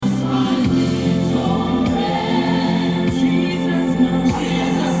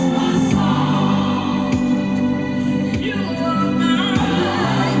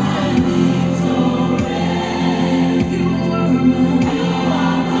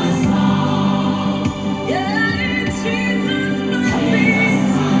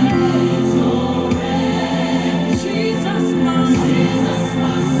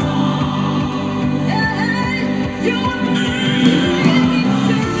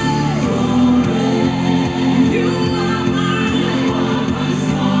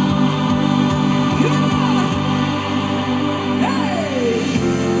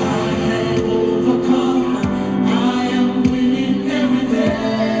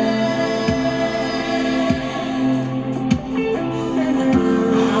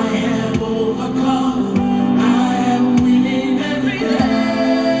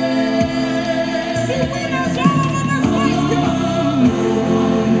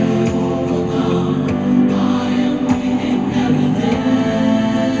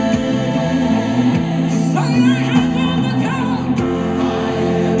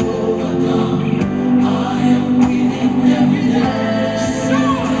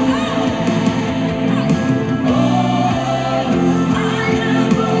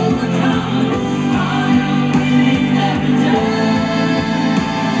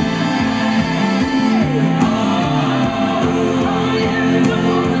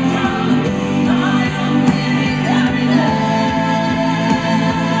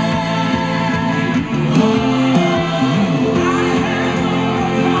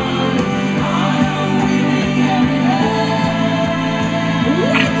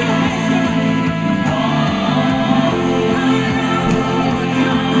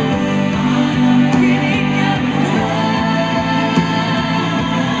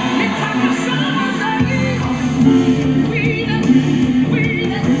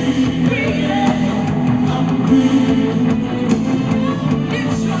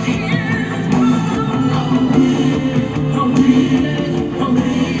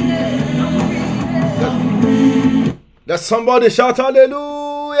Let somebody shout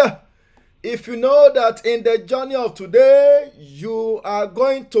hallelujah. If you know that in the journey of today, you are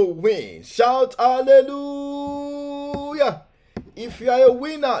going to win, shout hallelujah. If you are a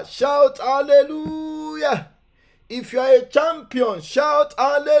winner, shout hallelujah. If you are a champion, shout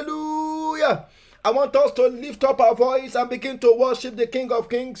hallelujah. I want us to lift up our voice and begin to worship the King of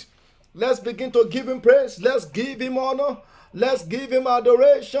Kings. Let's begin to give him praise. Let's give him honor. Let's give him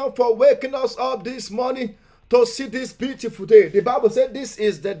adoration for waking us up this morning to see this beautiful day. The Bible said this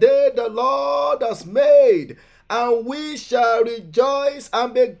is the day the Lord has made, and we shall rejoice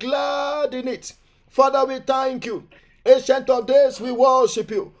and be glad in it. Father, we thank you. Ancient of days, we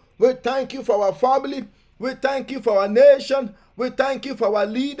worship you. We thank you for our family. We thank you for our nation. We thank you for our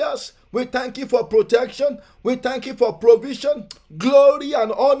leaders. We thank you for protection. We thank you for provision. Glory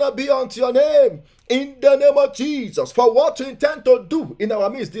and honor be unto your name. In the name of Jesus, for what you intend to do in our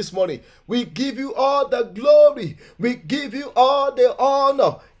midst this morning, we give you all the glory. We give you all the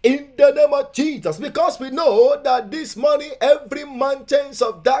honor. In the name of Jesus, because we know that this morning every mountains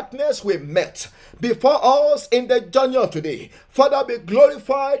of darkness we met before us in the journey of today. Father, be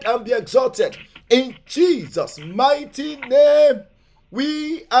glorified and be exalted. In Jesus' mighty name,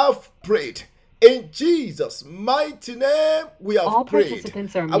 we have prayed. In Jesus' mighty name, we have All prayed.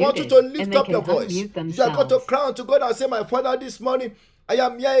 participants are I want you to muted, lift and they up your can voice. unmute You are going to themselves. cry unto God and say, my Father, this morning, I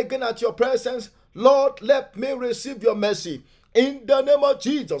am here again at your presence. Lord, let me receive your mercy. In the name of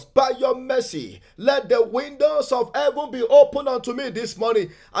Jesus, by your mercy, let the windows of heaven be opened unto me this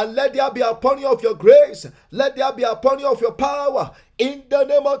morning, and let there be upon you of your grace. Let there be upon you of your power. In the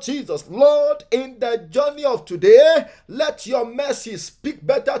name of Jesus, Lord, in the journey of today, let your mercy speak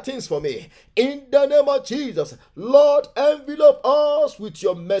better things for me. In the name of Jesus, Lord, envelope us with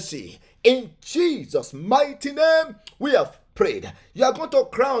your mercy. In Jesus' mighty name, we have prayed. You are going to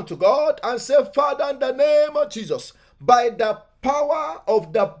cry unto God and say, Father, in the name of Jesus, by the power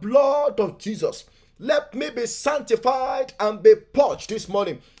of the blood of Jesus, let me be sanctified and be purged this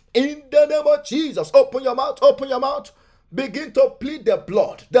morning. In the name of Jesus, open your mouth, open your mouth. Begin to plead the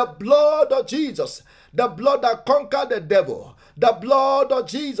blood of Jesus, the blood that conquered the devil, the blood of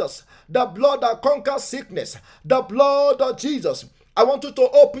Jesus, the blood that conquers sickness, the blood of Jesus. I want you to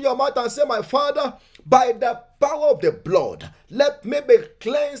open your mouth and say, my Father, by the power of the blood, let me be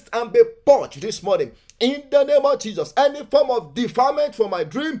cleansed and be purged this morning. In the name of Jesus, any form of defilement from my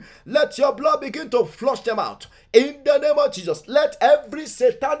dream, let your blood begin to flush them out. In the name of Jesus, let every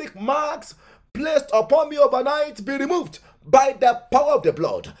satanic marks placed upon me overnight be removed by the power of the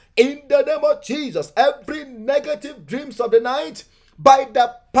blood. In the name of Jesus, every negative dreams of the night, by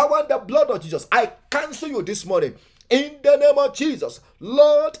the power and the blood of Jesus, I cancel you this morning. In the name of Jesus,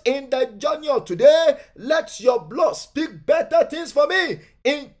 Lord, in the journey of today, let your blood speak better things for me.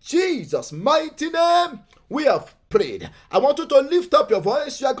 In Jesus' mighty name, we have prayed. I want you to lift up your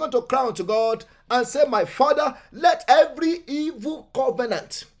voice. You are going to cry unto God and say, my Father, let every evil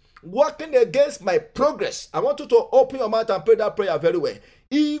covenant working against my progress. I want you to open your mouth and pray that prayer very well.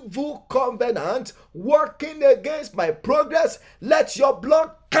 Evil covenant working against my progress, let your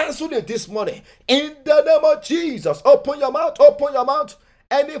blood cancel it this morning. In the name of Jesus, open your mouth, open your mouth.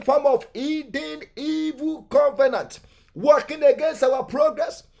 Any form of hidden evil covenant working against our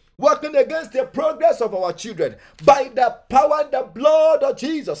progress, working against the progress of our children, by the power and the blood of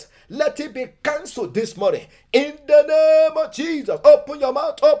Jesus, let it be cancelled this morning. In the name of Jesus, open your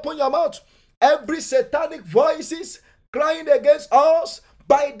mouth, open your mouth. Every satanic voices crying against us,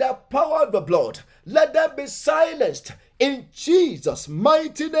 by the power of the blood, let them be silenced. In Jesus'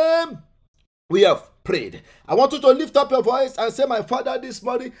 mighty name, we have prayed. I want you to lift up your voice and say, my Father, this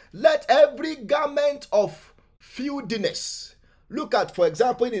morning, let every garment of filthiness. Look at, for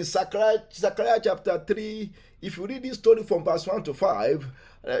example, in Zechariah chapter 3, if you read this story from verse 1 to 5,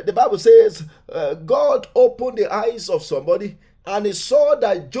 the Bible says, God opened the eyes of somebody, and he saw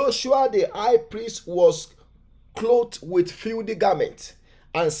that Joshua the high priest was clothed with filthy garments,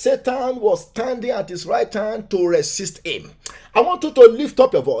 and Satan was standing at his right hand to resist him. I want you to lift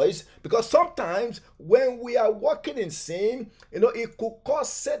up your voice, because sometimes when we are walking in sin, it could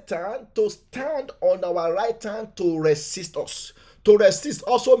cause Satan to stand on our right hand to resist us. To resist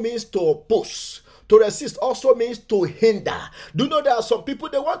also means to oppose. To resist also means to hinder. Do you know there are some people,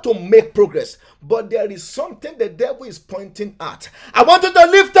 they want to make progress, but there is something the devil is pointing at. I want you to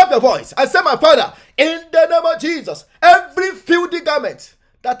lift up your voice and say, my Father, in the name of Jesus, every filthy garment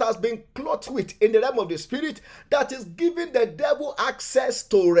that has been clothed with in the realm of the spirit, that is giving the devil access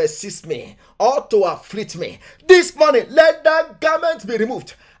to resist me or to afflict me, this morning, let that garment be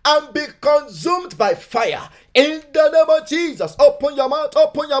removed and be consumed by fire. In the name of Jesus, open your mouth,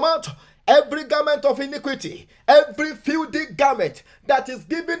 open your mouth. every garment of iniquity, every filthy garment that is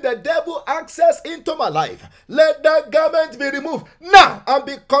giving the devil access into my life, let that garment be removed now and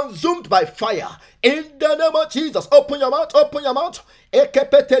be consumed by fire. In the name of Jesus, open your mouth, open your mouth.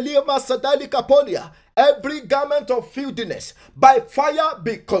 Every garment of filthiness by fire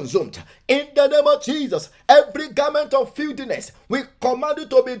be consumed. In the name of Jesus, every garment of filthiness, we command it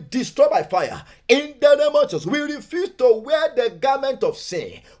to be destroyed by fire. In the name of Jesus, we refuse to wear the garment of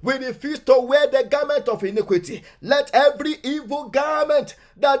sin. We refuse to wear the garment of iniquity. Let every evil garment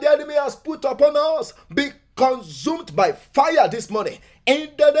that the enemy has put upon us be consumed by fire this morning.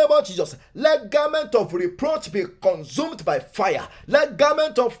 In the name of Jesus, let garment of reproach be consumed by fire. Let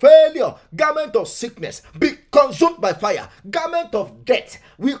garment of failure, garment of sickness be consumed by fire. Garment of death,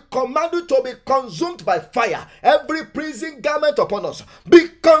 we command you to be consumed by fire. Every prison garment upon us be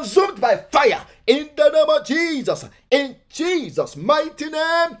consumed by fire. In the name of Jesus, in Jesus' mighty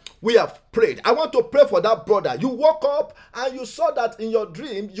name, we have prayed. I want to pray for that brother. You woke up and you saw that in your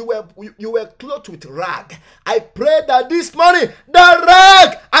dream you were clothed with rag. I pray that this morning, the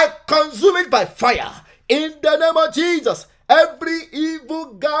rag, I consume it by fire. In the name of Jesus, every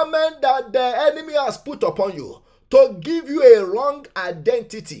evil garment that the enemy has put upon you to give you a wrong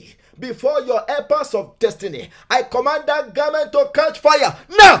identity before your helpers of destiny, I command that garment to catch fire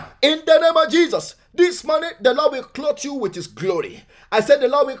now in the name of Jesus. This morning, the Lord will clothe you with His glory. I said the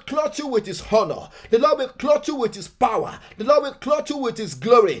Lord will clothe you with His honor. The Lord will clothe you with His power. The Lord will clothe you with His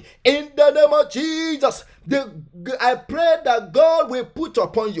glory. In the name of Jesus, I pray that God will put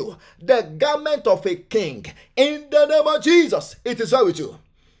upon you the garment of a king. In the name of Jesus, it is well with you.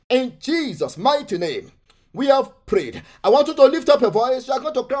 In Jesus' mighty name, we have prayed. I want you to lift up your voice. You are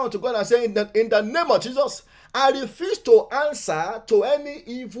going to cry unto God and say, in the name of Jesus, I refuse to answer to any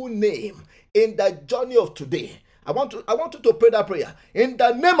evil name in the journey of today. I want you to pray that prayer. In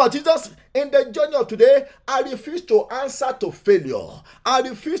the name of Jesus, in the journey of today, I refuse to answer to failure. I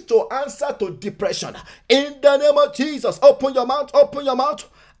refuse to answer to depression. In the name of Jesus, open your mouth, open your mouth.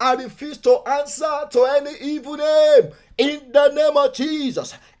 I refuse to answer to any evil name. In the name of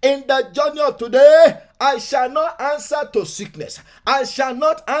Jesus, in the journey of today, I shall not answer to sickness. I shall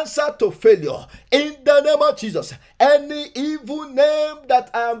not answer to failure. In the name of Jesus, any evil name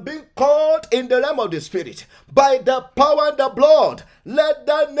that I am being called in the realm of the Spirit, by the power and the blood, let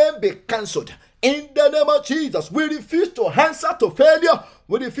that name be cancelled. In the name of Jesus, we refuse to answer to failure.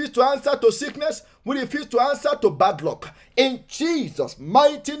 We refuse to answer to sickness. We refuse to answer to bad luck. In Jesus'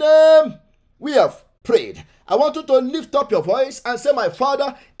 mighty name, we have prayed. I want you to lift up your voice and say, my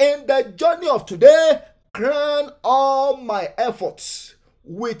Father, in the journey of today, crown all my efforts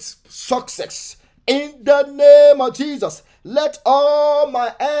with success. In the name of Jesus, let all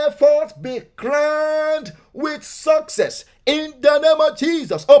my efforts be crowned with success. In the name of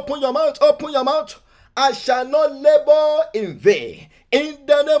Jesus, open your mouth, open your mouth. I shall not labor in vain. In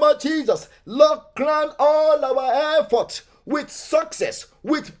the name of Jesus, Lord, crown all our efforts with success,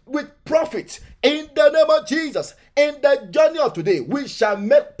 with profit. In the name of Jesus, in the journey of today, we shall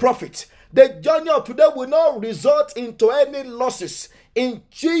make profit. The journey of today will not result into any losses. In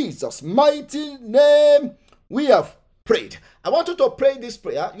Jesus' mighty name, we have prayed. I want you to pray this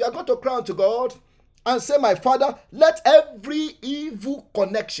prayer. You are going to cry unto God and say, my Father, let every evil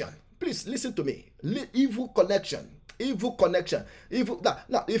connection, please listen to me, evil connection.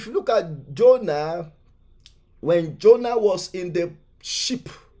 Now, if you look at Jonah, when Jonah was in the ship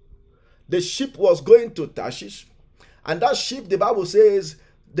was going to Tarshish, and that ship, the Bible says,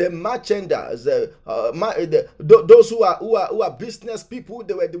 the merchandise, those who are business people,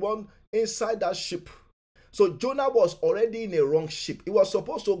 they were the one inside that ship. So Jonah was already in a wrong ship. He was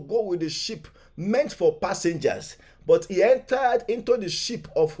supposed to go with the ship meant for passengers, but he entered into the ship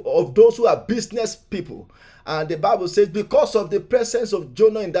of those who are business people. And the Bible says, because of the presence of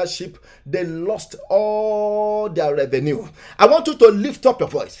Jonah in that ship, they lost all their revenue. I want you to lift up your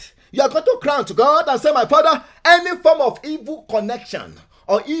voice. You are going to cry to God and say, my Father, any form of evil connection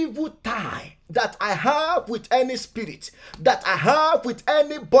or evil tie that I have with any spirit, that I have with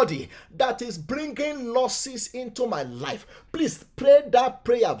anybody that is bringing losses into my life, please pray that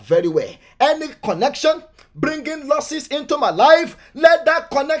prayer very well. Any connection bringing losses into my life, let that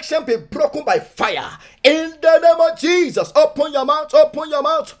connection be broken by fire. In the name of Jesus, open your mouth, open your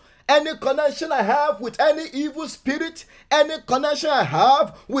mouth. Any connection I have with any evil spirit, any connection I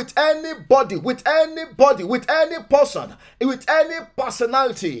have with anybody, with any person, with any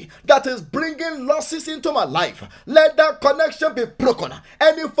personality that is bringing losses into my life, let that connection be broken.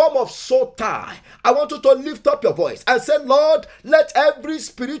 Any form of soul tie. I want you to lift up your voice and say, Lord, let every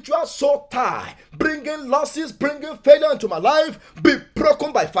spiritual soul tie, bringing losses, bringing failure into my life, be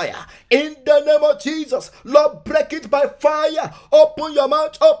broken by fire. In the name of Jesus, Lord, break it by fire. Open your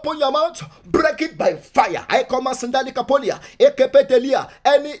mouth, break it by fire. I command Sandali Kapolia, Ekepetelia,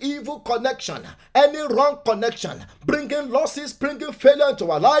 any evil connection, any wrong connection, bringing losses, bringing failure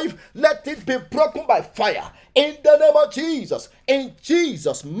into our life, let it be broken by fire. In the name of Jesus, in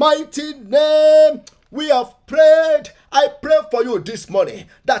Jesus' mighty name, we have prayed. I pray for you this morning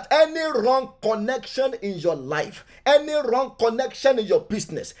that any wrong connection in your life, any wrong connection in your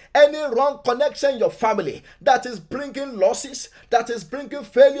business, any wrong connection in your family that is bringing losses, that is bringing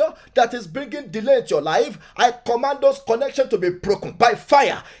failure, that is bringing delay in your life, I command those connections to be broken by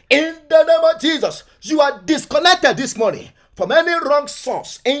fire. In the name of Jesus, you are disconnected this morning from any wrong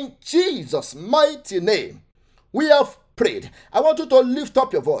source. In Jesus' mighty name, we have prayed. I want you to lift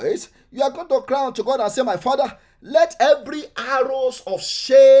up your voice. You are going to cry unto God and say, my Father, let every arrows of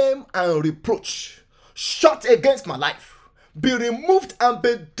shame and reproach shot against my life be removed and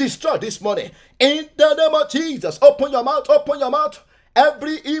be destroyed this morning. In the name of Jesus, open your mouth,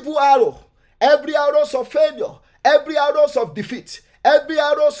 Every evil arrow, every arrows of failure, every arrows of defeat, every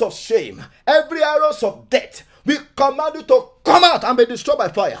arrows of shame, every arrows of death, we command you to come out and be destroyed by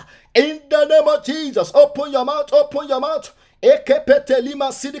fire. In the name of Jesus, open your mouth.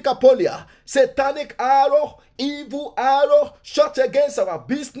 Ekepetelima sidikapolia. Satanic arrow, evil arrow, shot against our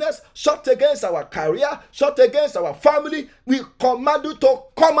business, shot against our career, shot against our family. We command you to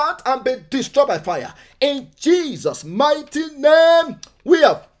come out and be destroyed by fire. In Jesus' mighty name, we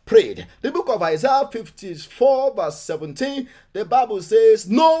have prayed. The book of Isaiah 54 verse 17, the Bible says,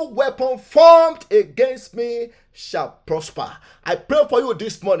 no weapon formed against me shall prosper. I pray for you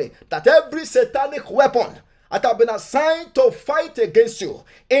this morning that every satanic weapon that have been assigned to fight against you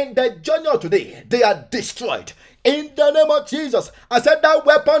in the journey of today, they are destroyed. In the name of Jesus, I said that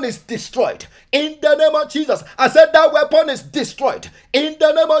weapon is destroyed. In the name of Jesus, I said that weapon is destroyed. In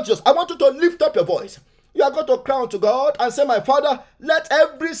the name of Jesus, I want you to lift up your voice. You are going to cry to God and say, my Father, let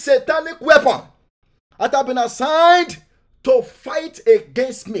every satanic weapon that have been assigned to fight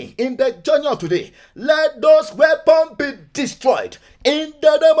against me in the journey of today, let those weapons be destroyed. In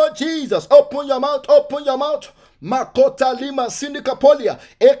the name of Jesus, open your mouth. Makota lima sindikapolia,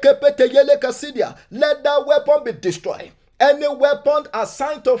 ekepete yele kasidia. Let that weapon be destroyed. Any weapon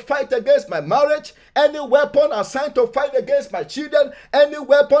assigned to fight against my marriage, any weapon assigned to fight against my children, any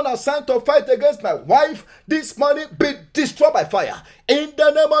weapon assigned to fight against my wife, this morning be destroyed by fire. In the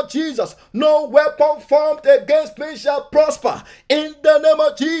name of Jesus, no weapon formed against me shall prosper. In the name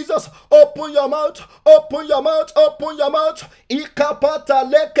of Jesus, open your mouth.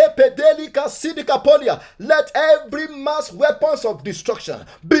 Ikapata leke pedelika sidikapolia. Let every mass weapons of destruction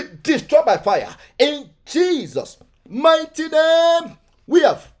be destroyed by fire. In Jesus' mighty name, we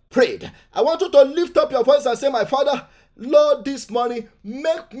have prayed. I want you to lift up your voice and say, my Father, Lord, this morning,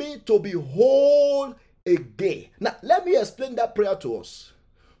 make me to be whole again. Now, let me explain that prayer to us.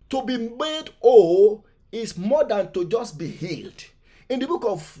 To be made whole is more than to just be healed. In the book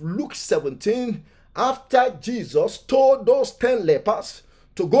of Luke 17, after Jesus told those 10 lepers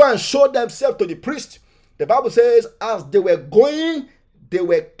to go and show themselves to the priest, the Bible says, as they were going, they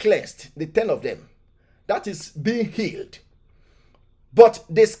were cleansed, the 10 of them. That is being healed. But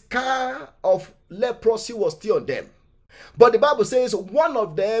the scar of leprosy was still on them. But the Bible says one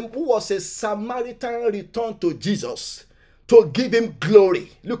of them, who was a Samaritan, returned to Jesus to give him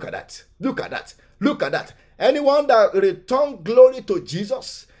glory. Look at that. Anyone that returned glory to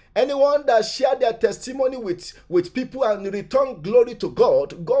Jesus, anyone that shared their testimony with people and returned glory to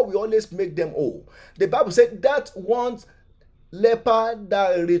God, God will always make them whole. The Bible said that one leper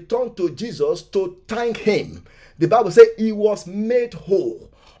that returned to Jesus to thank him, the Bible said he was made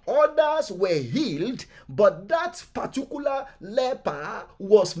whole. Others were healed, but that particular leper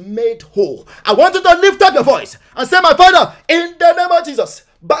was made whole. I want you to lift up your voice and say, my Father, in the name of Jesus,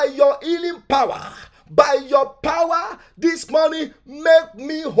 by your healing power, by your power this morning, make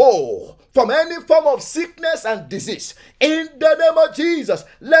me whole from any form of sickness and disease. In the name of Jesus,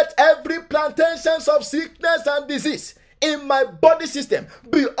 let every plantations of sickness and disease in my body system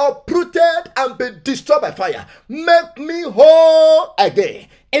be uprooted and be destroyed by fire. Make me whole again.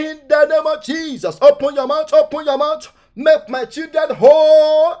 In the name of Jesus, open your mouth. Make my children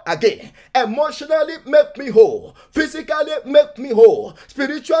whole again. Emotionally, make me whole. Physically, make me whole.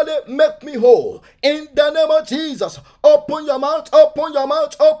 Spiritually, make me whole. In the name of Jesus, open your mouth.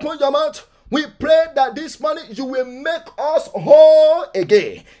 We pray that this morning you will make us whole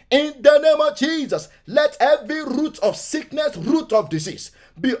again. In the name of Jesus, let every root of sickness, root of disease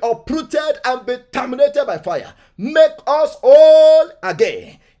be uprooted and be terminated by fire. Make us whole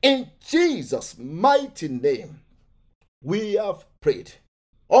again. In Jesus' mighty name, we have prayed.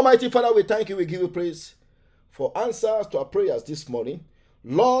 Almighty Father, we thank you, we give you praise for answers to our prayers this morning.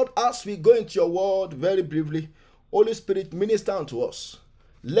 Lord, as we go into your word very briefly, Holy Spirit, minister unto us.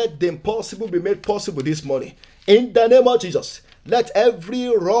 Let the impossible be made possible this morning. In the name of Jesus, let every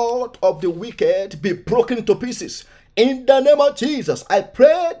rod of the wicked be broken into pieces. In the name of Jesus, I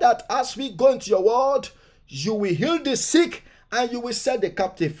pray that as we go into your word, you will heal the sick and you will set the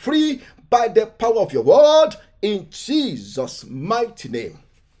captive free by the power of your word. In Jesus' mighty name,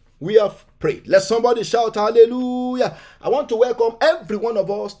 we have prayed. Let somebody shout hallelujah. I want to welcome every one of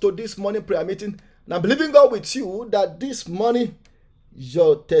us to this morning prayer meeting. And I'm believing God with you that this morning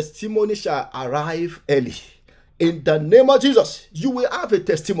your testimony shall arrive early. In the name of Jesus, you will have a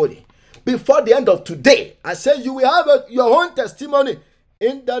testimony before the end of today. I say you will have your own testimony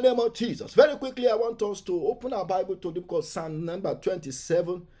in the name of Jesus. Very quickly, I want us to open our Bible to the book of Psalm number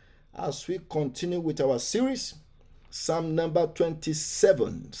 27 as we continue with our series. Psalm number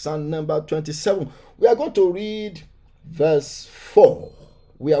 27. Psalm number 27. We are going to read verse 4.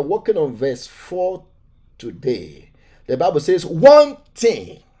 We are working on verse 4 today. The Bible says, one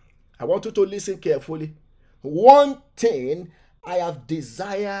thing. I want you to listen carefully. One thing I have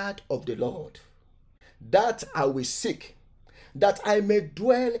desired of the Lord, that I will seek, that I may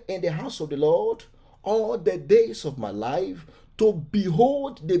dwell in the house of the Lord all the days of my life, to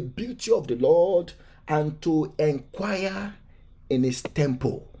behold the beauty of the Lord and to inquire in his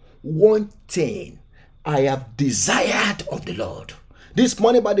temple. One thing I have desired of the Lord. This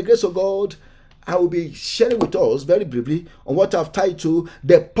morning, by the grace of God, I will be sharing with us very briefly on what I've titled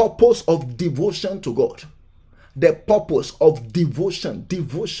the purpose of devotion to God. The purpose of devotion.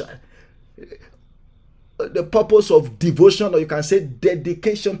 The purpose of devotion, or you can say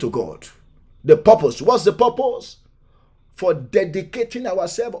dedication to God. The purpose. What's the purpose? For dedicating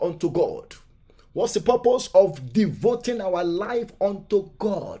ourselves unto God. What's the purpose of devoting our life unto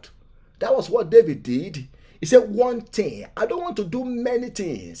God? That was what David did. He said, one thing. I don't want to do many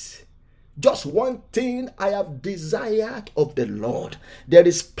things. Just one thing I have desired of the Lord. There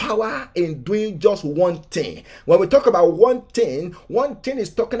is power in doing just one thing. When we talk about one thing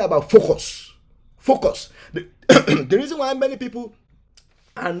is talking about focus. Focus. The reason why many people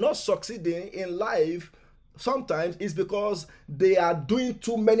are not succeeding in life sometimes is because they are doing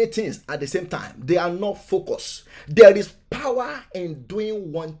too many things at the same time. They are not focused. There is power in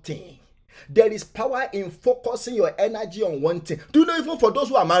doing one thing. There is power in focusing your energy on one thing. Do you know, even for those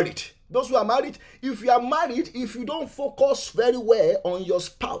who are married? Those who are married, if you are married, if you don't focus very well on your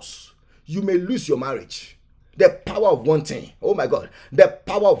spouse, you may lose your marriage. The power of one thing. Oh my God. The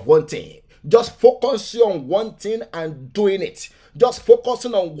power of one thing. Just focusing on one thing and doing it. Just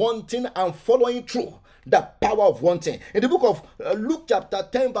focusing on one thing and following through. The power of one thing. In the book of Luke chapter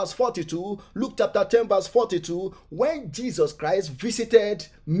 10 verse 42, when Jesus Christ visited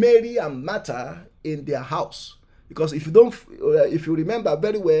Mary and Martha in their house. Because if you remember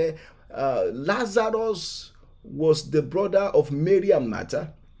very well, Lazarus was the brother of Mary and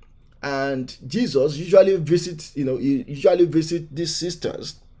Martha, and Jesus usually visits these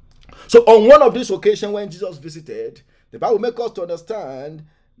sisters. So on one of these occasions when Jesus visited, the Bible makes us to understand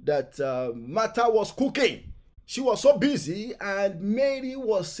that Martha was cooking. She was so busy, and Mary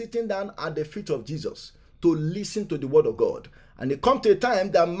was sitting down at the feet of Jesus to listen to the word of God. And it come to a time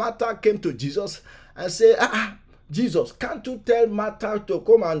that Martha came to Jesus and said, Jesus, can't you tell Martha to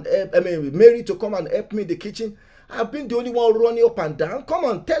come and Mary to come and help me in the kitchen? I've been the only one running up and down. Come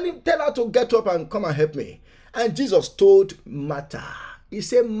on, tell her to get up and come and help me. And Jesus told Martha, he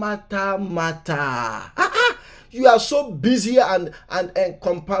said, Martha, you are so busy and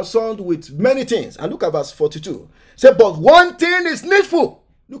compassed with many things. And look at verse 42. Say, but one thing is needful.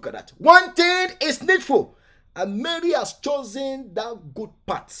 Look at that. One thing is needful. And Mary has chosen that good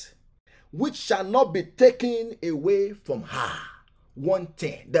part, which shall not be taken away from her. One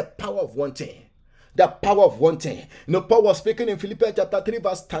thing. The power of one thing. The power of one thing. You know, Paul was speaking in Philippians chapter 3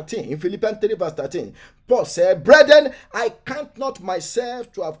 verse 13. In Philippians 3 verse 13. Paul said, brethren, I count not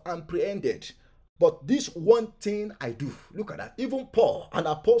myself to have apprehended, but this one thing I do. Look at that. Even Paul, an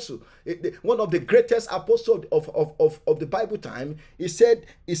apostle, one of the greatest apostles of the Bible time, he said,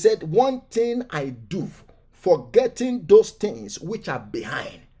 one thing I do, forgetting those things which are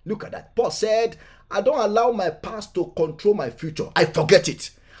behind. Look at that. Paul said, I don't allow my past to control my future. I forget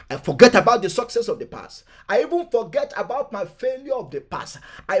it. I forget about the success of the past. I even forget about my failure of the past.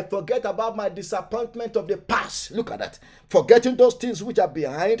 I forget about my disappointment of the past. Look at that. Forgetting those things which are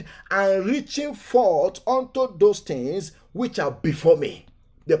behind and reaching forth unto those things which are before me.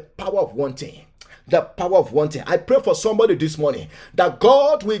 The power of wanting. The power of wanting. I pray for somebody this morning that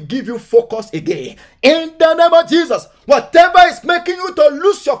God will give you focus again. In the name of Jesus, whatever is making you to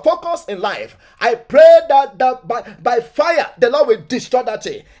lose your focus in life, I pray that by fire, the Lord will destroy that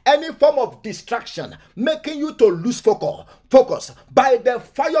thing. Any form of distraction making you to lose focus by the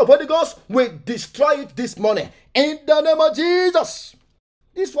fire of Holy Ghost will destroy it this morning. In the name of Jesus.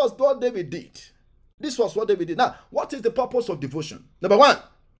 This was what David did. This was what David did. Now, what is the purpose of devotion? Number one,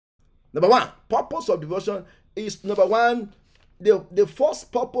 purpose of devotion is number one. The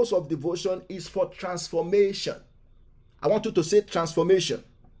first purpose of devotion is for transformation. I want you to say transformation.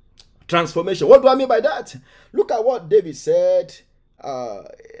 Transformation. What do I mean by that? Look at what David said.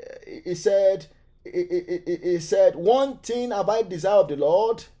 He said, one thing have I desired of the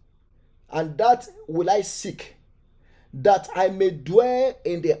Lord, and that will I seek, that I may dwell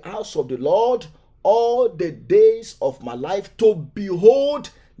in the house of the Lord all the days of my life, to behold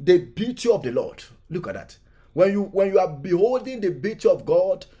the beauty of the Lord. Look at that. When you are beholding the beauty of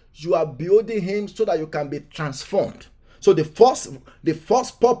God, you are beholding Him so that you can be transformed. So the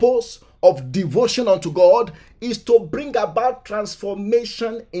first purpose of devotion unto God is to bring about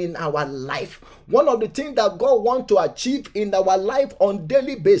transformation in our life. One of the things that God wants to achieve in our life on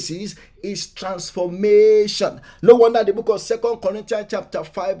daily basis is transformation. No wonder the book of 2 Corinthians chapter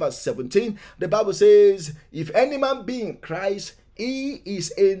 5 verse 17, the Bible says, if any man be in Christ, he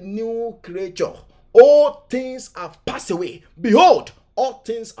is a new creature. All things have passed away. Behold, all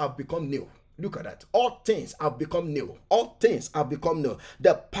things have become new. Look at that. All things have become new. All things have become new.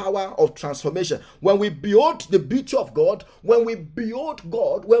 The power of transformation. When we behold the beauty of God, when we behold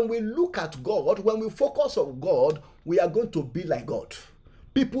God, when we look at God, when we focus on God, we are going to be like God.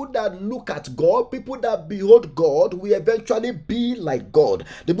 People that look at God, people that behold God, will eventually be like God.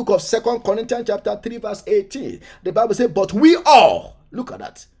 The book of 2 Corinthians chapter 3 verse 18, the Bible says, but we all, look at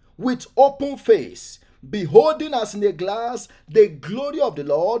that, with open face, beholding as in a glass the glory of the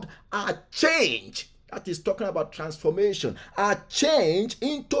Lord, are changed. That is talking about transformation. Are changed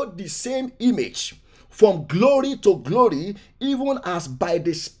into the same image, from glory to glory, even as by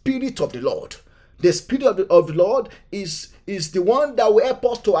the Spirit of the Lord. The Spirit of the Lord is the one that will help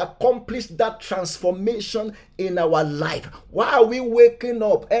us to accomplish that transformation in our life. Why are we waking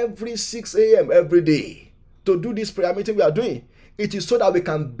up every 6 a.m. every day to do this prayer meeting we are doing? It is so that we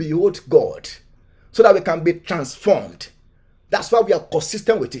can behold God, so that we can be transformed. That's why we are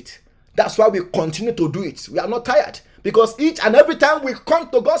consistent with it. That's why we continue to do it. We are not tired, because each and every time we come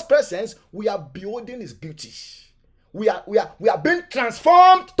to God's presence, we are beholding His beauty. We are being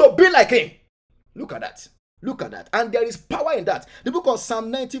transformed to be like Him. Look at that. Look at that. And there is power in that. The book of Psalm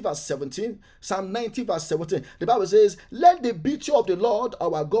 90 verse 17. Psalm 90 verse 17. The Bible says, let the beauty of the Lord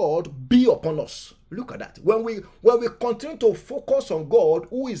our God be upon us. Look at that. When we continue to focus on God,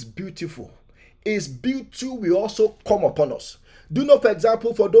 who is beautiful, His beauty will also come upon us. Do you know, for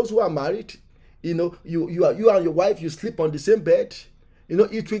example, for those who are married, you and your wife, you sleep on the same bed.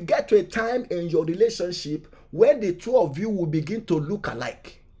 It will get to a time in your relationship where the two of you will begin to look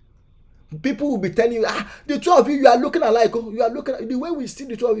alike. People will be telling you, the two of you are looking alike. Oh, you are looking, the way we see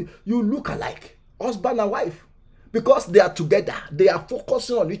the two of you, you look alike. Husband and wife. Because they are together, they are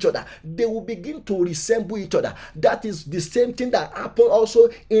focusing on each other, they will begin to resemble each other. That is the same thing that happens also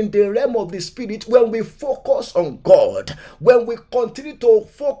in the realm of the Spirit. When we focus on God, when we continue to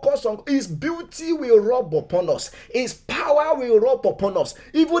focus on His beauty, will rub upon us, His power will rub upon us,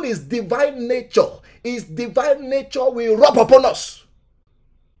 even His divine nature will rub upon us.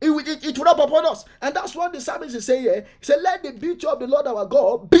 It will rub upon us. And that's what the psalmist is saying here. He said, let the beauty of the Lord our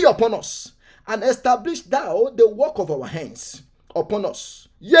God be upon us, and establish thou the work of our hands upon us.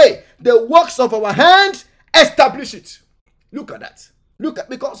 Yea, the works of our hands, establish it. Look at that.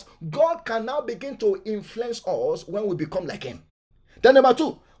 Because God can now begin to influence us when we become like Him. Then number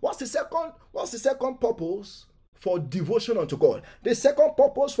two, what's the second purpose for devotion unto God? The second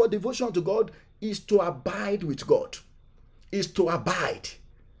purpose for devotion unto God is to abide with God. Is to abide.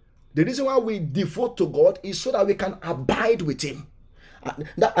 The reason why we devote to God is so that we can abide with Him. And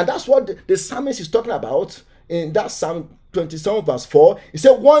that's what the psalmist is talking about in that Psalm 27 verse 4. He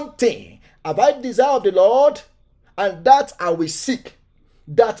said, one thing have I desired of the Lord, and that I will seek,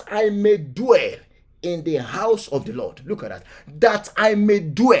 that I may dwell in the house of the Lord. Look at that. That I may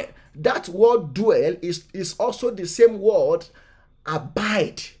dwell. That word dwell is also the same word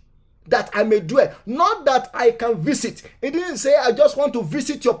abide. That I may dwell. Not that I can visit. It didn't say I just want to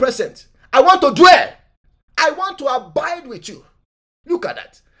visit your presence. I want to dwell. I want to abide with you. Look at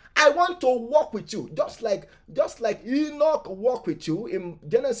that. I want to walk with you. Just like Enoch walked with you in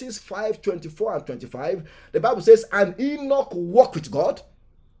Genesis 5:24 and 25. The Bible says, and Enoch walked with God.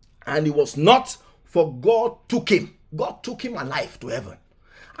 And it was not, for God took him. God took him alive to heaven.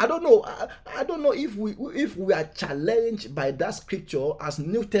 I don't know. I don't know if we are challenged by that scripture as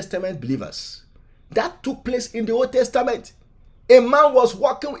New Testament believers. That took place in the Old Testament. A man was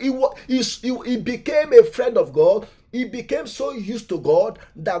walking. He became a friend of God. He became so used to God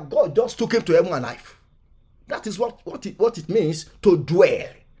that God just took him to heaven alive. That is what it means to dwell.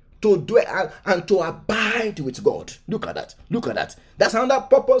 To dwell and to abide with God. Look at that. Look at that. That's another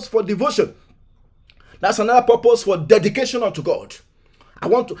purpose for devotion. That's another purpose for dedication unto God. I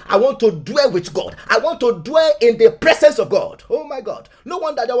want to dwell with God. I want to dwell in the presence of God. Oh my God. No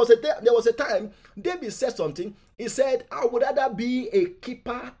wonder there was a time David said something. He said, I would rather be a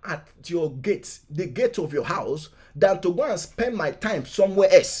keeper at your gate, the gate of your house, than to go and spend my time somewhere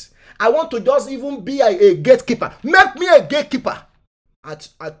else. I want to just even be a gatekeeper. Make me a gatekeeper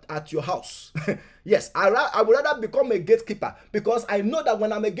at your house. Yes, I would rather become a gatekeeper, because I know that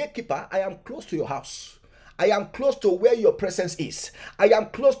when I'm a gatekeeper, I am close to your house. I am close to where your presence is. I am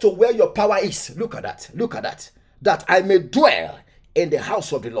close to where your power is. Look at that. Look at that. That I may dwell in the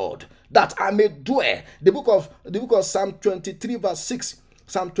house of the Lord. That I may dwell. The book of Psalm 23 verse 6.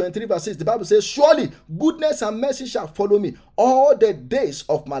 Psalm 23 verse 6. The Bible says, surely goodness and mercy shall follow me all the days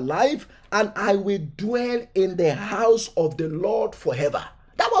of my life, and I will dwell in the house of the Lord forever.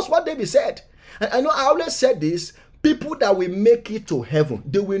 That was what David said. And I know I always said this. People that will make it to heaven,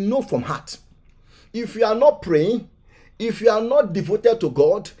 they will know from heart. If you are not praying, if you are not devoted to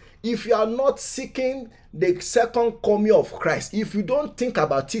God, if you are not seeking the second coming of Christ, if you don't think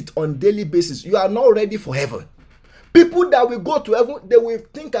about it on a daily basis, you are not ready for heaven. People that will go to heaven, they will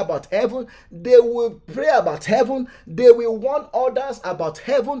think about heaven, they will pray about heaven, they will warn others about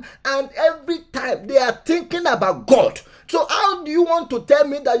heaven, and every time they are thinking about God. So how do you want to tell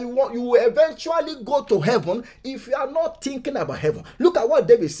me that you will eventually go to heaven if you are not thinking about heaven? Look at what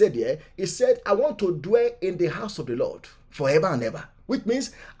David said here. He said, I want to dwell in the house of the Lord forever and ever. Which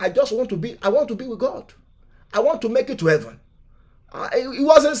means I want to be with God. I want to make it to heaven. He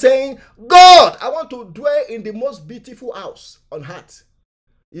wasn't saying, God, I want to dwell in the most beautiful house on earth.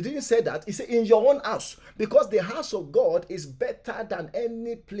 He didn't say that. He said, in your own house. Because the house of God is better than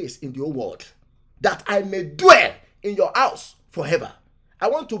any place in the whole world. That I may dwell in your house forever. I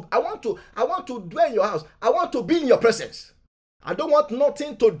want to dwell in your house. I want to be in your presence. I don't want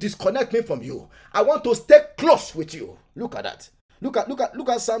nothing to disconnect me from you. I want to stay close with you. Look at that. Look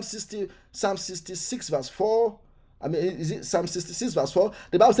at Psalm 66 verse 4. I mean, is it Psalm 66 verse 4?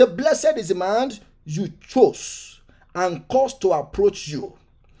 The Bible says, blessed is the man you chose and caused to approach you,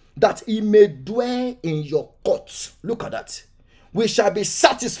 that he may dwell in your courts. Look at that. We shall be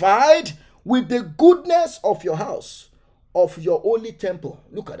satisfied with the goodness of your house, of your holy temple.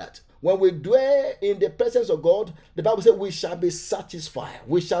 Look at that. When we dwell in the presence of God, the Bible says we shall be satisfied.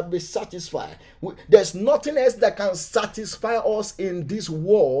 We shall be satisfied. There's nothing else that can satisfy us in this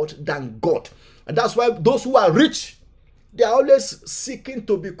world than God. And that's why those who are rich, they are always seeking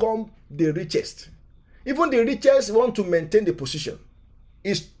to become the richest. Even the richest want to maintain the position.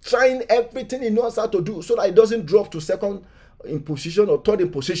 He's trying everything he knows how to do so that he doesn't drop to second in position or third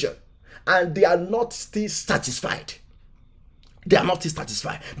in position. And they are not still satisfied. They are not still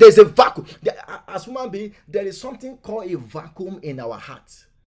satisfied. There's a vacuum. As human beings, there is something called a vacuum in our heart.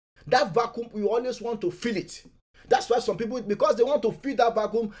 That vacuum, we always want to fill it. That's why some people, because they want to fill that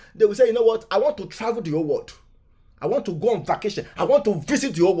vacuum, they will say, you know what, I want to travel the whole world. I want to go on vacation. I want to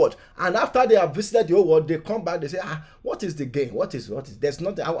visit the whole world. And after they have visited the whole world, they come back, they say, what is the gain? What is, there's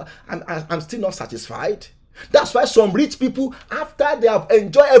nothing, I'm still not satisfied. That's why some rich people, after they have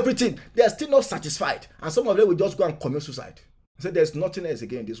enjoyed everything, they are still not satisfied. And some of them will just go and commit suicide. Say there's nothing else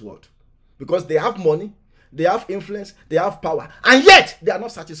again in this world. Because they have money, they have influence, they have power, and yet they are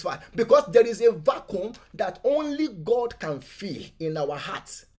not satisfied. Because there is a vacuum that only God can fill in our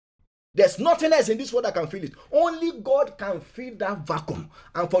hearts. There's nothing else in this world that can fill it. Only God can fill that vacuum.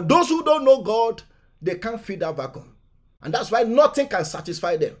 And for those who don't know God, they can't fill that vacuum. And that's why nothing can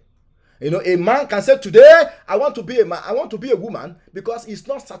satisfy them. You know, a man can say today, I want to be a man, I want to be a woman, because he's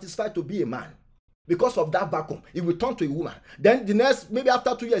not satisfied to be a man. Because of that vacuum, he will turn to a woman. Then the next, maybe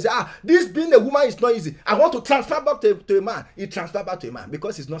after 2 years, this being a woman is not easy. I want to transfer back to a man. He transfer back to a man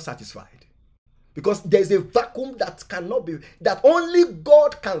because he's not satisfied. Because there's a vacuum that cannot be, that only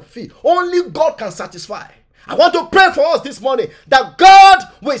God can fill. Only God can satisfy. I want to pray for us this morning that God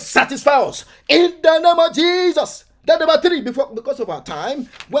will satisfy us in the name of Jesus. Then number 3, because of our time,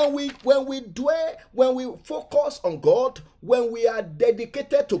 when we dwell, when we focus on God, when we are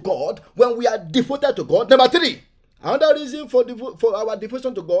dedicated to God, when we are devoted to God. Number 3, another reason for our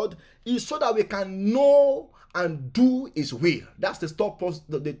devotion to God is so that we can know and do his will. That's the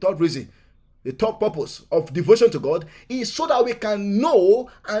third reason. The third purpose of devotion to God is so that we can know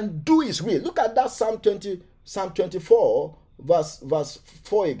and do his will. Look at that Psalm 24, verse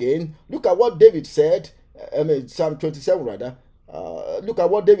 4 again. Look at what David said. Psalm 27 rather. Look at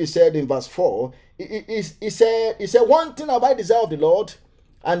what David said in verse 4. He said, one thing have I desired of the Lord,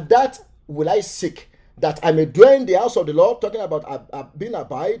 and that will I seek, that I may dwell in the house of the Lord, talking about being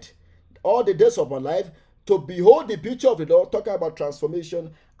abide all the days of my life, to behold the beauty of the Lord, talking about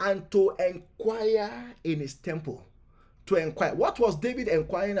transformation, and to inquire in his temple. To inquire. What was David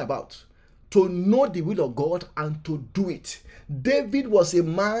inquiring about? To know the will of God and to do it. David was a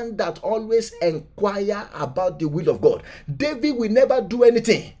man that always inquire about the will of God. David will never do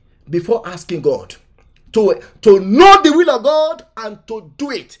anything before asking God. To know the will of God and to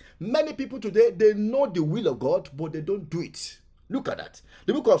do it. Many people today, they know the will of God, but they don't do it. Look at that.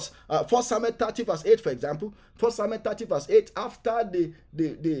 The book of 1 Samuel 30 verse 8, for example. 1 Samuel 30 verse 8, after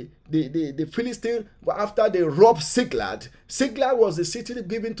the Philistine, after they robbed Ziklag. Ziklag was the city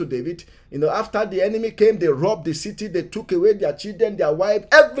given to David. After the enemy came, they robbed the city. They took away their children, their wife,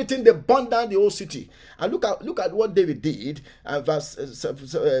 everything. They burned down the whole city. And look at what David did. 1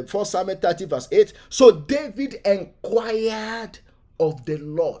 Samuel 30 verse 8. So David inquired of the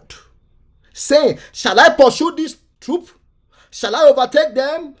Lord, saying, shall I pursue this troop? Shall I overtake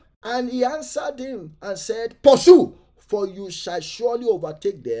them? And he answered him and said, pursue, for you shall surely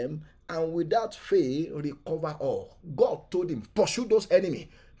overtake them, and without fail recover all. God told him, pursue those enemies,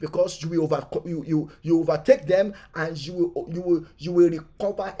 because you will overtake them, and you will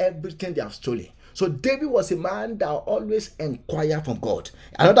recover everything they have stolen. So David was a man that always inquired from God.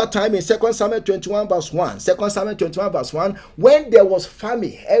 Another time in 2 Samuel 21 verse 1, 2 Samuel 21 verse 1, when there was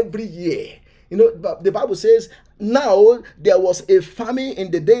famine every year. The Bible says, now there was a famine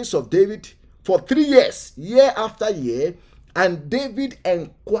in the days of David for 3 years, year after year, and David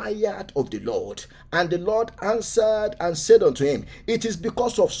inquired of the Lord, and the Lord answered and said unto him, it is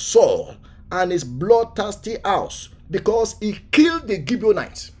because of Saul and his bloodthirsty house, because he killed the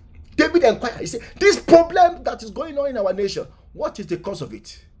Gibeonites. David inquired, he said, this problem that is going on in our nation, what is the cause of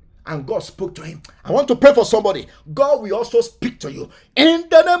it? And God spoke to him. I want to pray for somebody. God will also speak to you. In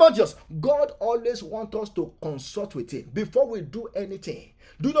the name of Jesus. God always wants us to consult with him before we do anything.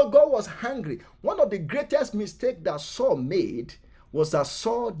 Do you know God was hungry? One of the greatest mistakes that Saul made was that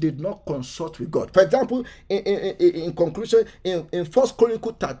Saul did not consult with God. For example, in conclusion, in 1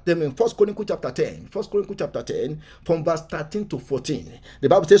 Chronicles chapter 10, from verse 13 to 14, the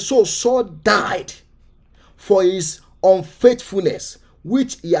Bible says, so Saul died for his unfaithfulness,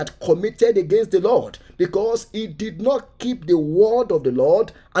 which he had committed against the Lord, because he did not keep the word of the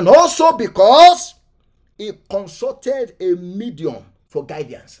Lord, and also because he consulted a medium for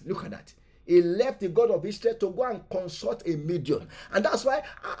guidance. Look at that. He left the God of Israel to go and consult a medium. And that's why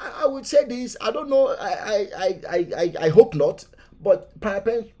I would say this. I don't know. I hope not. But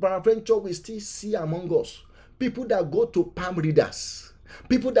peradventure we still see among us people that go to palm readers,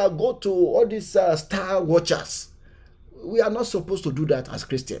 people that go to all these star watchers. We are not supposed to do that as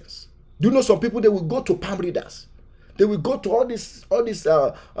Christians. Do you know some people, they will go to palm readers? They will go to all these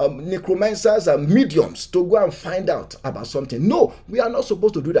necromancers and mediums to go and find out about something. No, we are not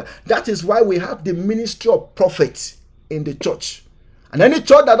supposed to do that. That is why we have the ministry of prophets in the church. And any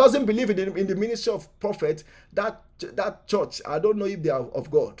church that doesn't believe in the ministry of prophet, that church, I don't know if they are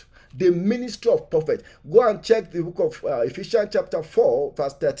of God. The ministry of prophet. Go and check the book of Ephesians chapter 4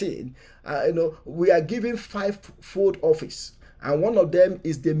 verse 13. We are given fivefold office, and one of them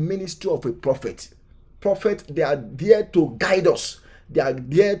is the ministry of a prophet. Prophet, they are there to guide us. They are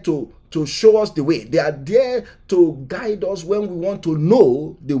there to show us the way. They are there to guide us when we want to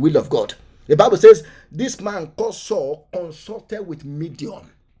know the will of God. The Bible says this man called Saul consulted with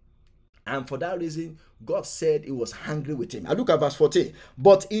medium, and for that reason God said he was angry with him. I look at verse 14.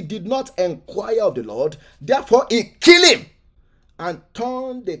 But he did not inquire of the Lord, therefore he killed him and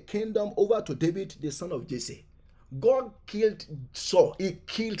turned the kingdom over to David, the son of Jesse. God killed Saul. He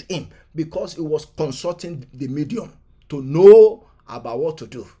killed him because he was consulting the medium to know about what to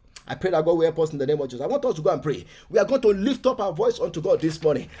do. I pray that God will help us in the name of Jesus. I want us to go and pray. We are going to lift up our voice unto God this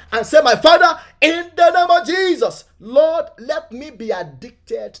morning and say, my Father, in the name of Jesus, Lord, let me be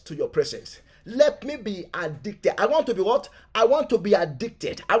addicted to your presence. Let me be addicted. I want to be what? I want to be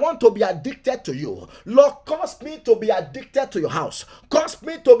addicted. I want to be addicted to you. Lord, cause me to be addicted to your house. Cause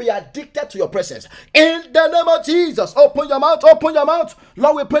me to be addicted to your presence. In the name of Jesus, open your mouth, open your mouth.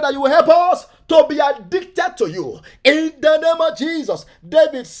 Lord, we pray that you will help us to be addicted to you. In the name of Jesus,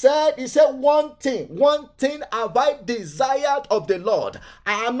 David said, he said, one thing have I desired of the Lord.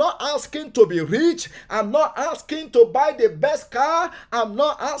 I am not asking to be rich. I'm not asking to buy the best car. I'm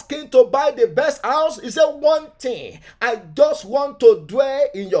not asking to buy the best house. He said, one thing, I just want to dwell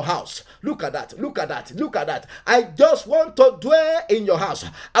in your house. Look at that. Look at that. Look at that. I just want to dwell in your house.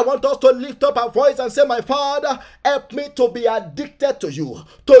 I want us to lift up our voice and say, my Father, help me to be addicted to you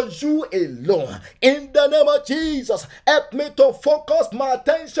alone. In the name of Jesus, help me to focus my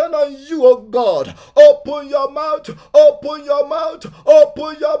attention on you, oh God. Open your mouth, open your mouth,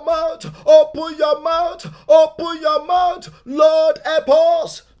 open your mouth, open your mouth, open your mouth. Lord, help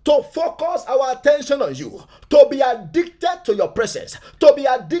us to focus our attention on you, to be addicted to your presence, to be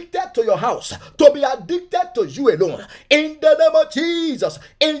addicted to your house, to be addicted to you alone. In the name of Jesus,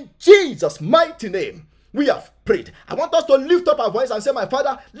 in Jesus' mighty name, we have prayed. I want us to lift up our voice and say, my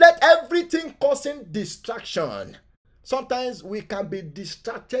Father, let everything causing distraction. Sometimes we can be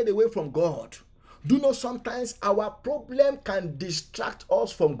distracted away from God. Do you know sometimes our problem can distract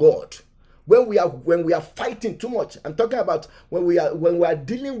us from God? When we are fighting too much, I'm talking about when we are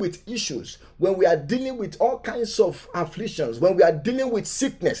dealing with issues, when we are dealing with all kinds of afflictions, when we are dealing with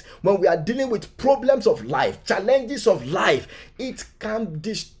sickness, when we are dealing with problems of life, challenges of life, it can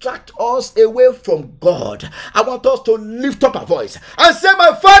distract us away from God. I want us to lift up our voice and say,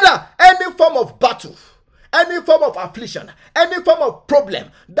 my Father, any form of battle, any form of affliction, any form of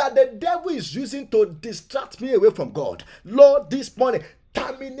problem that the devil is using to distract me away from God, Lord, this morning,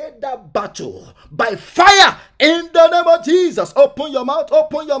 terminate that battle by fire in the name of Jesus. Open your mouth,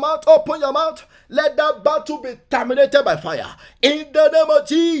 open your mouth, open your mouth. Let that battle be terminated by fire in the name of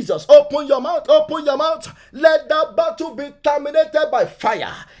Jesus. Open your mouth, open your mouth. Let that battle be terminated by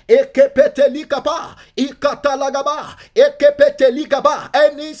fire.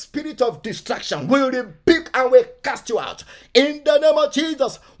 Any spirit of distraction will rebuke and will cast you out in the name of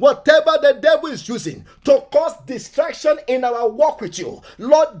Jesus. Whatever the devil is using to cause distraction in our walk with you,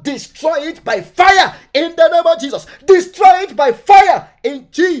 Lord, destroy it by fire in the name of Jesus. Destroy it by fire in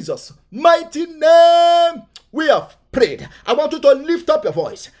Jesus' mighty name. We have prayed. I want you to lift up your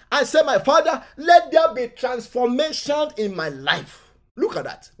voice and say, my Father, let there be transformation in my life. Look at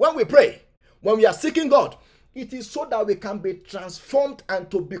that. When we pray, when we are seeking God, it is so that we can be transformed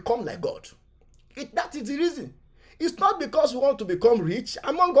and to become like God. That is the reason. It's not because we want to become rich.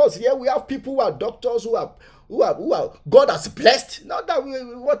 Among us here, we have people who are doctors, who are God has blessed. Not that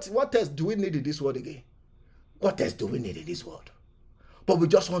what else do we need in this world again? What else do we need in this world? But we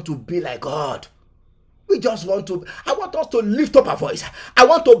just want to be like God. I want us to lift up our voice. I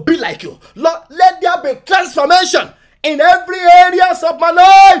want to be like you. Lord, let there be transformation in every areas of my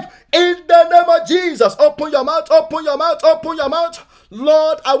life. In the name of Jesus, open your mouth, open your mouth, open your mouth.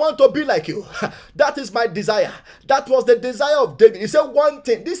 Lord, I want to be like you. That is my desire. That was the desire of David. He said, one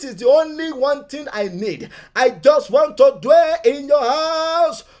thing. This is the only one thing I need. I just want to dwell in your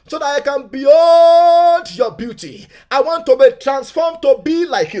house so that I can behold your beauty. I want to be transformed to be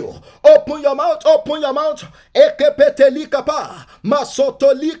like you. Open your mouth, open your mouth. Lord,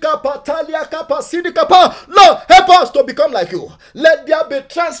 help us to become like you. Let there be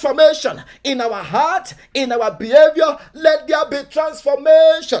transformation in our heart, in our behavior. Let there be transformation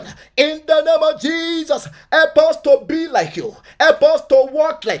in the name of Jesus. Help us to be like you. Help us to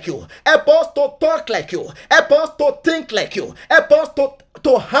walk like you. Help us to talk like you. Help us to think like you. Help us to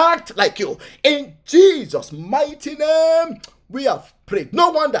act like you. In Jesus' mighty name, we have prayed.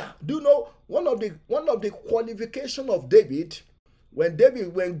 No wonder. Do you know one of the qualifications of David, when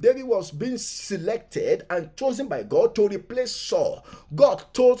David was being selected and chosen by God to replace Saul, God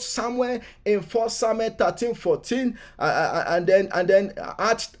told Samuel in 1 Samuel 13:14 and then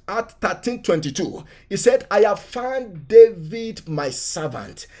at 13:22, he said, I have found David my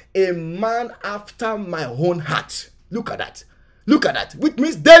servant, a man after my own heart. Look at that. Look at that. Which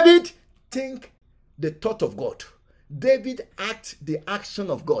means David think the thought of God. David act the action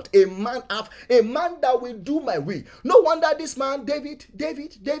of God. A man that will do my will. No wonder this man, David,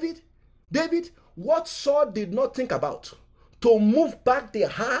 what Saul did not think about, to move back the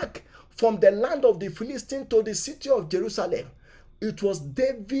ark from the land of the Philistines to the city of Jerusalem. It was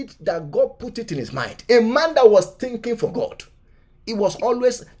David that God put it in his mind. A man that was thinking for God. He was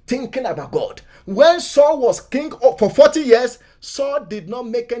always thinking about God. When Saul was king for 40 years, Saul did not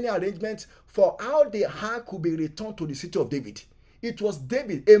make any arrangements for how the ark could be returned to the city of David. It was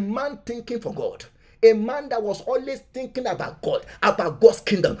David, a man thinking for God. A man that was always thinking about God, about God's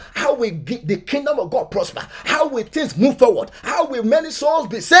kingdom. How will the kingdom of God prosper? How will things move forward? How will many souls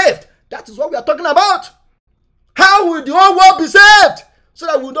be saved? That is what we are talking about. How will the whole world be saved? So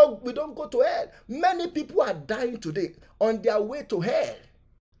that we don't go to hell. Many people are dying today on their way to hell.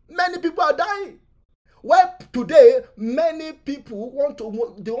 Many people are dying. Well, today, many people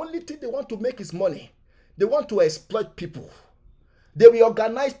the only thing they want to make is money. They want to exploit people. They will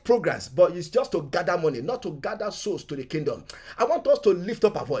organize programs, but it's just to gather money, not to gather souls to the kingdom. I want us to lift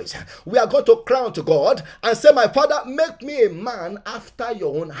up our voice. We are going to cry unto God and say, my Father, make me a man after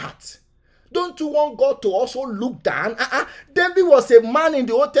your own heart. Don't you want God to also look down? David was a man in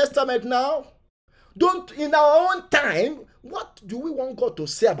the Old Testament now. In our own time, what do we want God to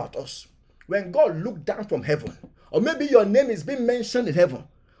say about us? When God looked down from heaven, or maybe your name is being mentioned in heaven,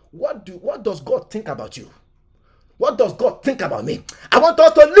 what does God think about you? What does God think about me? I want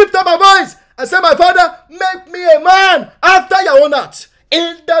us to lift up our voice and say, my Father, make me a man after your own heart.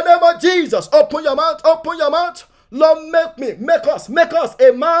 In the name of Jesus, open your mouth, open your mouth. Lord, make us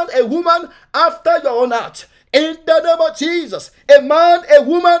a man, a woman after your own heart. In the name of Jesus, a man, a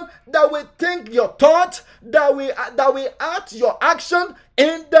woman that will think your thought, that will act your action.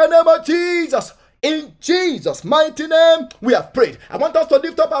 In the name of Jesus. In Jesus' mighty name, we have prayed. I want us to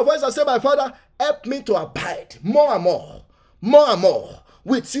lift up our voice and say, my Father, help me to abide more and more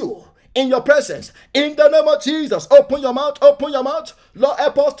with you in your presence. In the name of Jesus, open your mouth, open your mouth. Lord,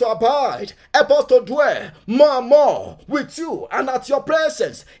 help us to abide, help us to dwell more and more with you and at your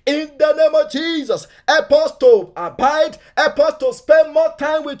presence. In the name of Jesus, help us to abide, help us to spend more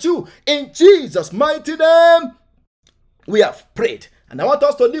time with you. In Jesus' mighty name, we have prayed. And I want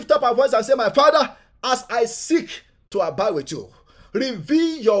us to lift up our voice and say, my Father, as I seek to abide with you,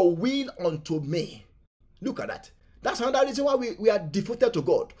 reveal your will unto me. Look at that. That's another reason why we are devoted to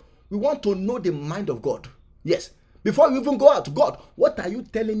God. We want to know the mind of God. Yes. Before we even go out, God, what are you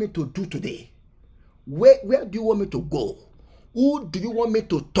telling me to do today? Where do you want me to go? Who do you want me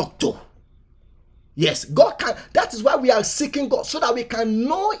to talk to? Yes, God can. That is why we are seeking God, so that we can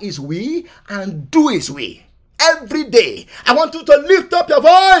know His will and do His will. Every day, I want you to lift up your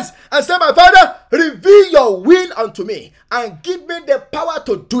voice and say, my Father, reveal your will unto me and give me the power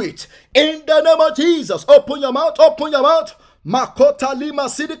to do it. In the name of Jesus, open your mouth, open your mouth. Makota lima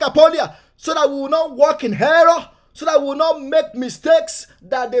sidika polia, so that we will not walk in error, so that we will not make mistakes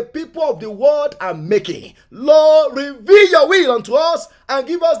that the people of the world are making. Lord, reveal your will unto us and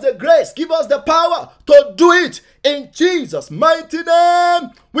give us the grace, give us the power to do it. In Jesus' mighty name,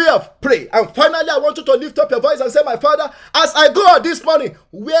 we have prayed. And finally, I want you to lift up your voice and say, my Father, as I go out this morning,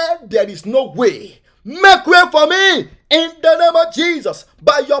 where there is no way, make way for me. In the name of Jesus,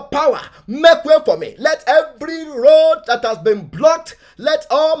 by your power, make way for me. Let every road that has been blocked, let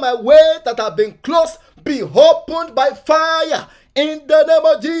all my ways that have been closed be opened by fire. In the name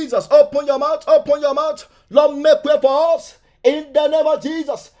of Jesus, open your mouth, open your mouth. Lord, make way for us. In the name of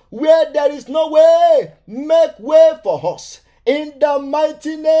Jesus, where there is no way, make way for us. In the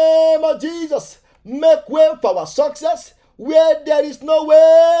mighty name of Jesus, make way for our success. Where there is no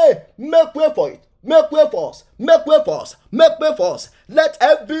way, make way for it. Make way for us. Make way for us. Make way for us. Let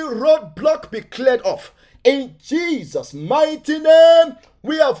every roadblock be cleared off. In Jesus' mighty name,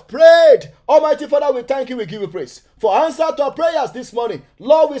 we have prayed. Almighty Father, we thank you. We give you praise for answer to our prayers this morning.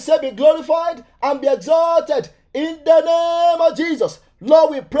 Lord, we say be glorified and be exalted in the name of Jesus.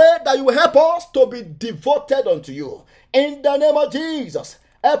 Lord, we pray that you will help us to be devoted unto you. In the name of Jesus,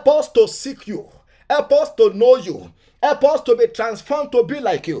 help us to seek you. Help us to know you. Help us to be transformed to be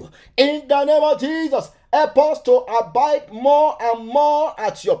like you. In the name of Jesus, help us to abide more and more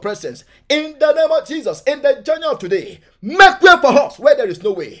at your presence. In the name of Jesus, in the journey of today, make way for us where there is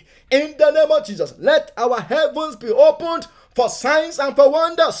no way. In the name of Jesus, let our heavens be opened for signs and for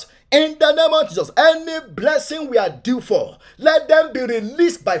wonders. In the name of Jesus, any blessing we are due for, let them be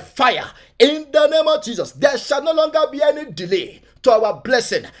released by fire. In the name of Jesus, there shall no longer be any delay to our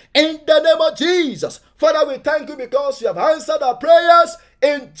blessing. In the name of Jesus, Father, we thank you because you have answered our prayers.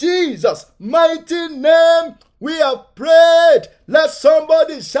 In Jesus' mighty name, we have prayed. Let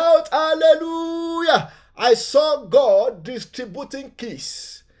somebody shout hallelujah. I saw God distributing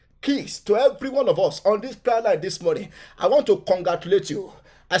keys to every one of us on this prayer line this morning. I want to congratulate you.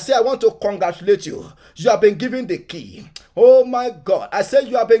 I say I want to congratulate you. You have been given the key. Oh my God. I say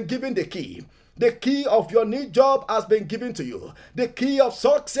you have been given the key. The key of your new job has been given to you. The key of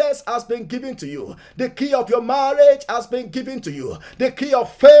success has been given to you. The key of your marriage has been given to you. The key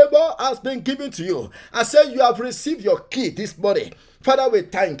of favor has been given to you. I say you have received your key this morning. Father, we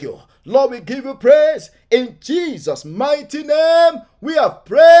thank you. Lord, we give you praise. In Jesus' mighty name, we have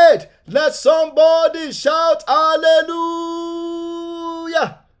prayed. Let somebody shout hallelujah.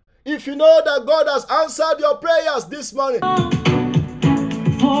 If you know that God has answered your prayers this morning.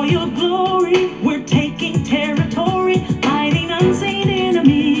 For your glory, we're taking territory, fighting unseen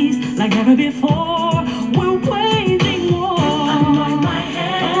enemies. never before.